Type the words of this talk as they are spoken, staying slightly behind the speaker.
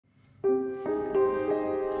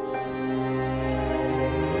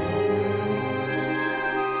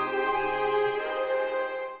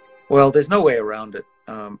Well, there's no way around it.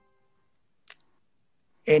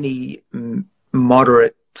 Any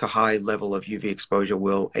moderate to high level of UV exposure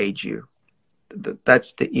will age you.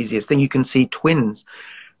 That's the easiest thing. You can see twins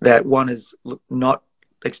that one has not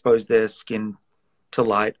exposed their skin to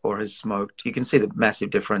light or has smoked. You can see the massive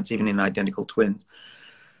difference even in identical twins.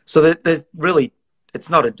 So that there's really, it's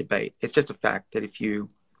not a debate. It's just a fact that if you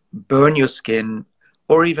burn your skin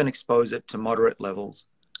or even expose it to moderate levels,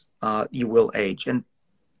 you will age. And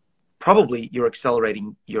probably you're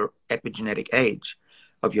accelerating your epigenetic age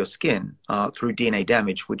of your skin through DNA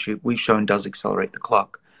damage, which we've shown does accelerate the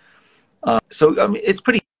clock. So I mean, it's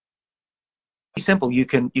pretty simple. You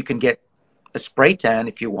can get a spray tan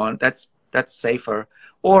if you want. That's safer.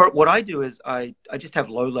 Or what I do is I just have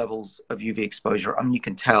low levels of UV exposure. I mean, you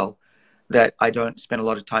can tell that I don't spend a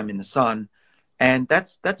lot of time in the sun, and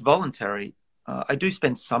that's voluntary. I do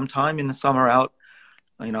spend some time in the summer out.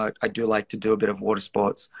 You know, I do like to do a bit of water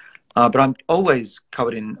sports, but I'm always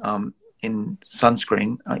covered in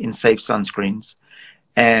sunscreen, in safe sunscreens.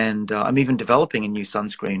 And I'm even developing a new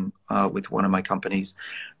sunscreen with one of my companies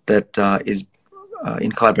that is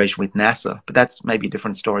in collaboration with NASA. But that's maybe a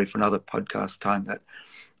different story for another podcast time.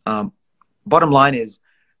 But bottom line is,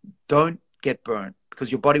 don't get burnt,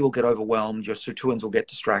 because your body will get overwhelmed, your sirtuins will get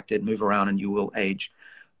distracted, move around, and you will age.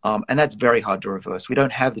 And that's very hard to reverse. We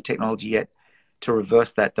don't have the technology yet to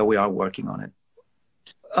reverse that, though we are working on it.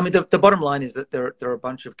 I mean, the bottom line is that there are a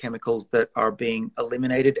bunch of chemicals that are being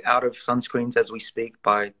eliminated out of sunscreens as we speak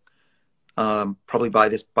by probably by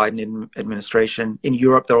this Biden administration. In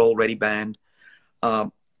Europe, they're already banned,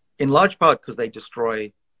 in large part because they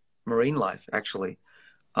destroy marine life, actually.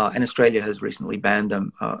 And Australia has recently banned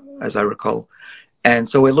them, as I recall. And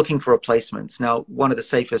so we're looking for replacements. Now, one of the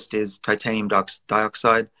safest is titanium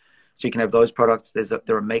dioxide. So you can have those products. There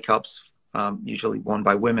are makeups, usually worn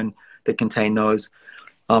by women, that contain those.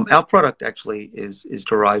 Our product actually is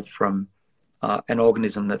derived from an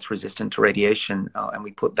organism that's resistant to radiation, and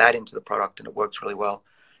we put that into the product, and it works really well.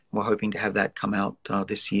 We're hoping to have that come out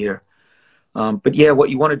this year. But yeah, what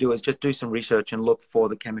you want to do is just do some research and look for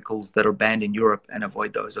the chemicals that are banned in Europe and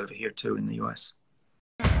avoid those over here too in the US.